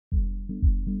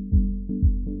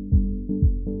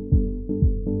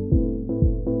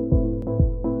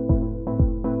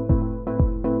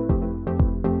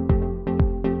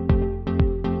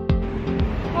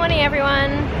morning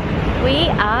everyone. We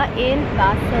are in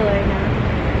Barcelona.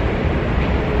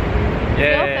 It's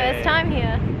your first time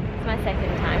here. It's my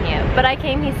second time here. But I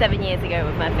came here 7 years ago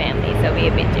with my family, so it'll be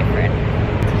a bit different.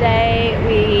 Today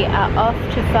we are off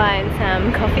to find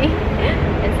some coffee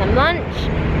and some lunch,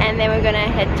 and then we're gonna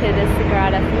head to the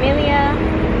Sagrada Familia,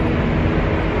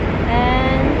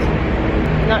 and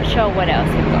I'm not sure what else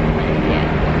we've got planned yet.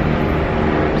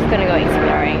 I'm just gonna go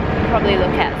exploring, probably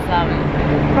look at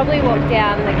probably walk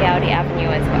down the Gaudi Avenue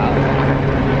as well.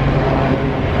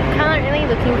 Currently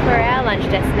looking for our lunch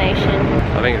destination.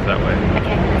 I think it's that way.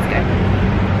 Okay, let's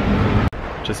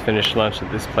go. Just finished lunch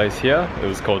at this place here. It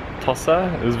was called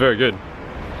Tossa. It was very good.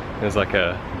 It was like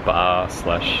a bar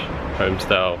slash home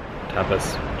style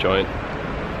tapas joint.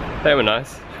 They were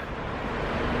nice.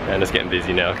 And it's getting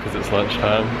busy now because it's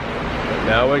lunchtime. But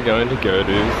now we're going to go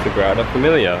to Sagrada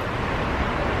Familia.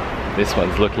 This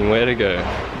one's looking where to go.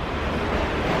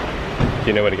 Do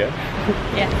you know where to go?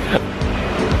 Yeah.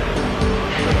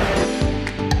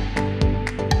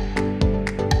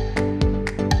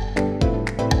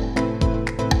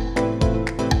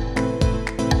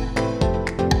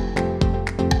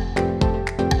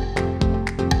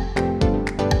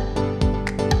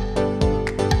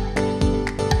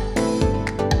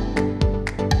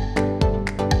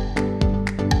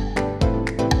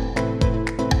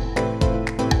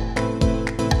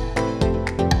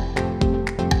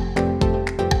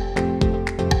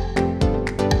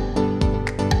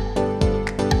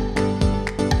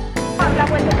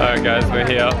 Alright guys, we're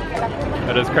here.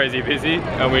 It is crazy busy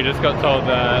and we just got told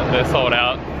that they're sold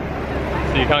out,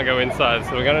 so you can't go inside,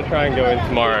 so we're going to try and go in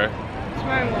tomorrow.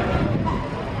 Tomorrow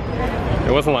morning.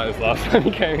 It wasn't like this last time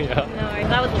you came here. No,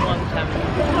 that was a long time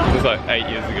ago. It was like 8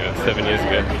 years ago, 7 years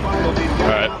ago.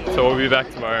 Alright, so we'll be back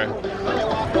tomorrow. Go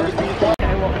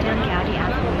walk down Gaudi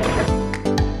Avenue.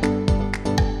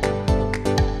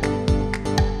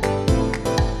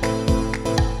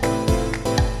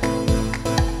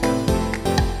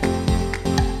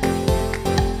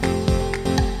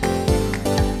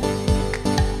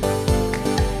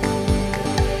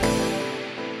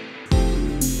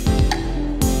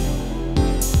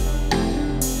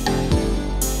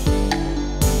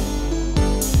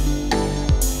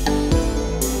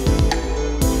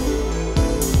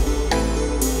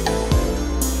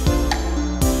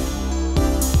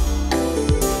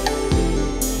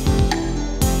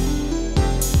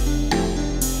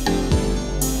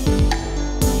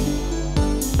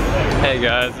 Hey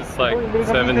guys, it's like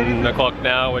 7 o'clock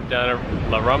now. We're down at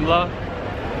La Rambla.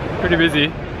 Pretty busy.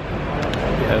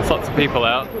 There's lots of people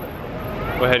out.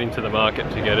 We're heading to the market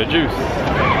to get a juice.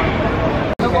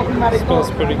 It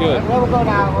smells pretty good.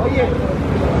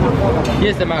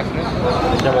 Yes, the max.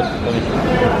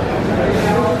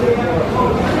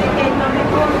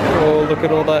 Oh, look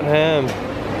at all that ham.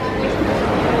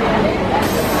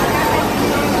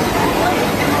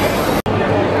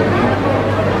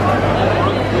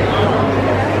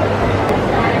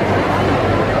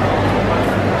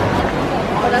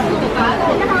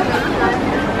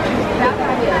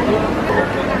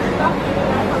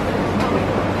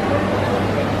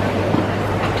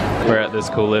 We're at this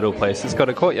cool little place. It's got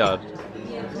a courtyard.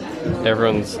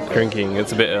 Everyone's drinking.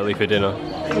 It's a bit early for dinner.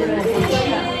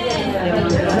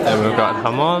 And we've got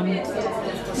jamon,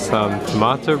 some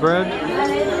tomato bread,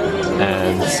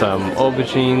 and some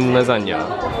aubergine lasagna.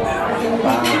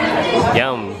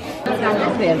 Yum! Do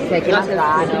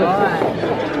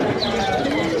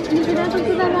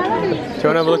you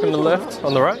want to have a look on the left,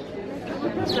 on the right?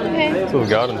 Okay. It's a little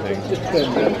garden thing.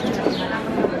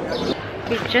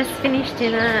 We've just finished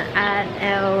dinner at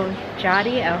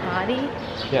Jardi.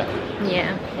 Yeah.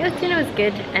 Yeah, dinner was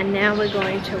good, and now we're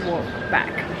going to walk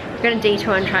back. We're going to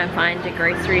detour and try and find a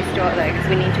grocery store though, because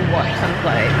we need to wash some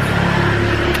clothes.